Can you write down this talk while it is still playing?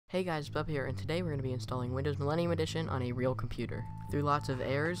Hey guys, Bub here, and today we're going to be installing Windows Millennium Edition on a real computer. Through lots of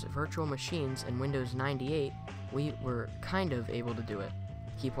errors, virtual machines, and Windows 98, we were kind of able to do it.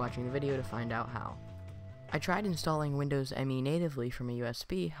 Keep watching the video to find out how. I tried installing Windows ME natively from a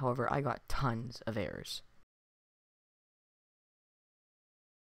USB, however I got tons of errors.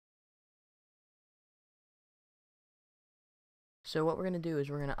 So what we're going to do is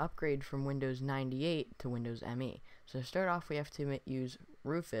we're going to upgrade from Windows 98 to Windows ME. So to start off, we have to use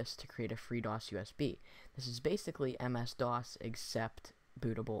Rufus to create a FreeDOS USB. This is basically MS-DOS except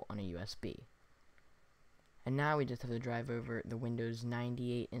bootable on a USB. And now we just have to drive over the Windows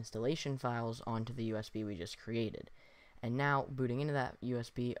 98 installation files onto the USB we just created. And now, booting into that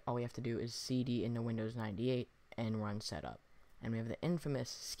USB, all we have to do is CD into Windows 98 and run setup. And we have the infamous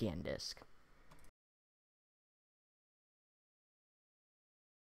scan disk.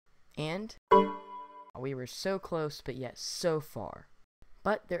 And we were so close, but yet so far.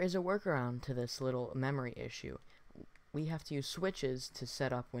 But there is a workaround to this little memory issue. We have to use switches to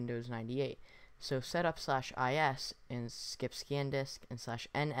set up Windows 98. So setup /is and skip scan disk, and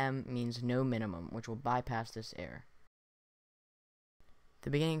 /nm means no minimum, which will bypass this error. The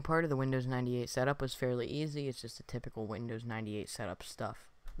beginning part of the Windows 98 setup was fairly easy. It's just a typical Windows 98 setup stuff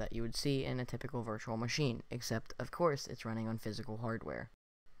that you would see in a typical virtual machine, except of course it's running on physical hardware.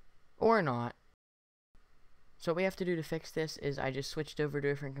 Or not. So what we have to do to fix this is I just switched over to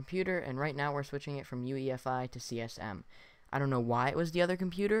a different computer, and right now we're switching it from UEFI to CSM. I don't know why it was the other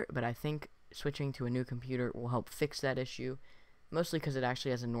computer, but I think switching to a new computer will help fix that issue, mostly because it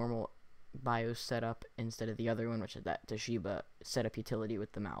actually has a normal BIOS setup instead of the other one, which is that Toshiba setup utility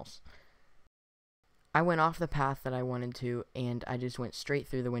with the mouse. I went off the path that I wanted to, and I just went straight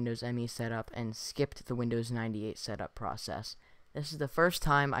through the Windows ME setup and skipped the Windows 98 setup process. This is the first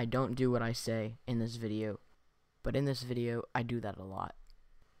time I don't do what I say in this video, but in this video, I do that a lot.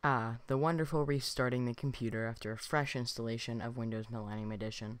 Ah, the wonderful restarting the computer after a fresh installation of Windows Millennium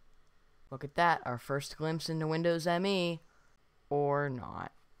Edition. Look at that, our first glimpse into Windows ME. Or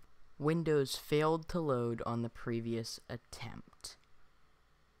not. Windows failed to load on the previous attempt.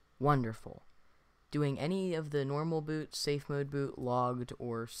 Wonderful. Doing any of the normal boot, safe mode boot, logged,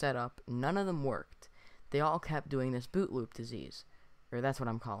 or setup, none of them worked. They all kept doing this boot loop disease, or that's what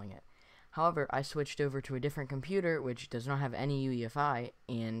I'm calling it. However, I switched over to a different computer which does not have any UEFI,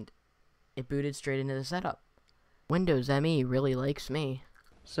 and it booted straight into the setup. Windows ME really likes me.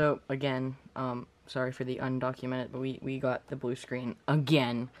 So, again, sorry for the undocumented, but we got the blue screen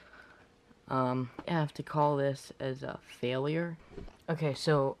again. I have to call this as a failure. Okay,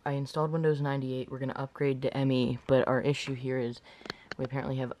 so I installed Windows 98, we're going to upgrade to ME, but our issue here is we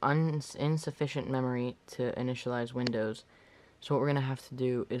apparently have insufficient memory to initialize Windows. So what we're going to have to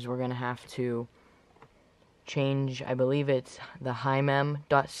do is we're going to have to change, I believe it's the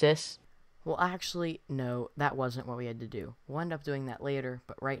hymem.sys. Well, actually, no, that wasn't what we had to do. We'll end up doing that later,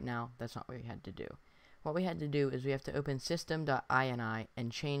 but right now, that's not what we had to do. What we had to do is we have to open system.ini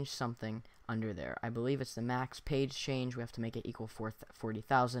and change something under there. I believe it's the max page change. We have to make it equal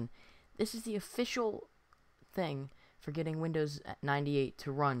 40,000. This is the official thing for getting Windows 98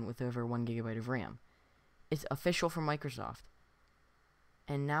 to run with over 1 GB of RAM. It's official from Microsoft.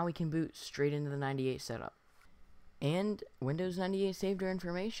 And now we can boot straight into the 98 setup. And Windows 98 saved our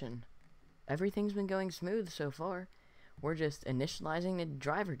information. Everything's been going smooth so far. We're just initializing the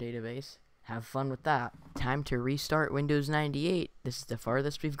driver database. Have fun with that. Time to restart Windows 98. This is the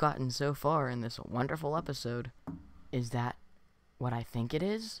farthest we've gotten so far in this wonderful episode. Is that what I think it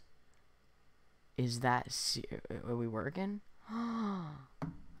is? Is that are we working?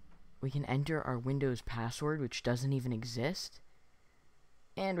 We can enter our Windows password, which doesn't even exist.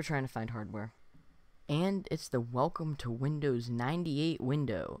 And we're trying to find hardware. And it's the welcome to Windows 98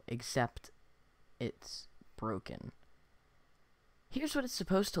 window, except it's broken. Here's what it's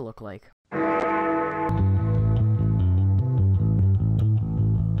supposed to look like.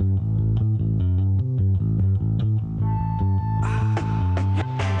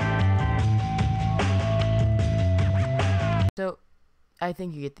 So, I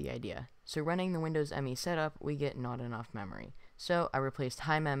think you get the idea. So running the Windows ME setup, we get not enough memory. So I replaced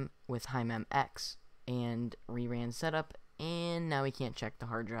hymem with hymemx and reran setup, and now we can't check the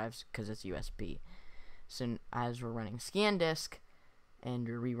hard drives because it's USB. So as we're running scan disk and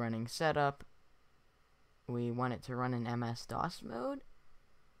we're rerunning setup, we want it to run in MS-DOS mode.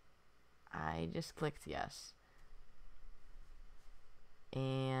 I just clicked yes.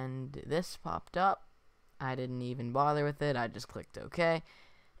 And this popped up. I didn't even bother with it, I just clicked OK,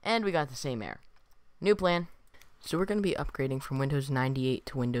 and we got the same error. New plan. So we're going to be upgrading from Windows 98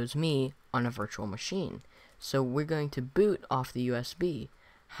 to Windows ME on a virtual machine. So we're going to boot off the USB.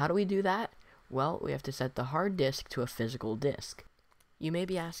 How do we do that? Well, we have to set the hard disk to a physical disk. You may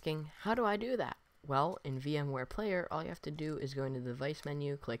be asking, how do I do that? Well, in VMware Player, all you have to do is go into the device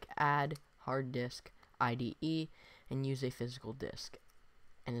menu, click Add, Hard Disk, IDE, and use a physical disk.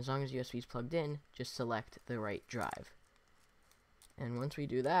 And as long as USB is plugged in, just select the right drive. And once we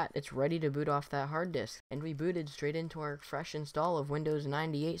do that, it's ready to boot off that hard disk. And we booted straight into our fresh install of Windows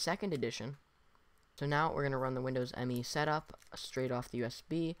 98 2nd Edition. So now we're going to run the Windows ME setup straight off the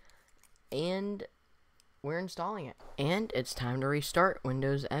USB, and we're installing it. And it's time to restart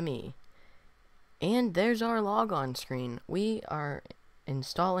Windows ME. And there's our logon screen. We are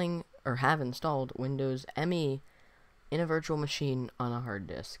installing, or have installed, Windows ME in a virtual machine on a hard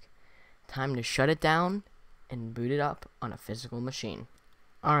disk. Time to shut it down and boot it up on a physical machine.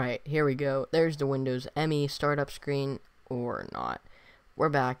 Alright, here we go. There's the Windows ME startup screen, or not. We're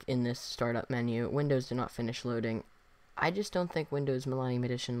back in this startup menu. Windows did not finish loading. I just don't think Windows Millennium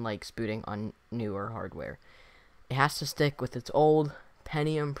Edition likes booting on newer hardware. It has to stick with its old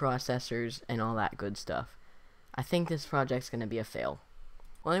Pentium processors and all that good stuff. I think this project's going to be a fail.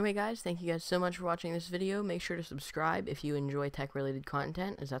 Well, anyway, guys, thank you guys so much for watching this video. Make sure to subscribe if you enjoy tech-related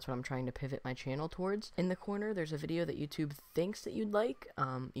content, as that's what I'm trying to pivot my channel towards. In the corner, there's a video that YouTube thinks that you'd like.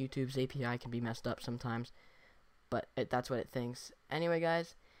 YouTube's API can be messed up sometimes, but that's what it thinks. Anyway,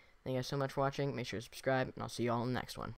 guys, thank you guys so much for watching. Make sure to subscribe, and I'll see you all in the next one.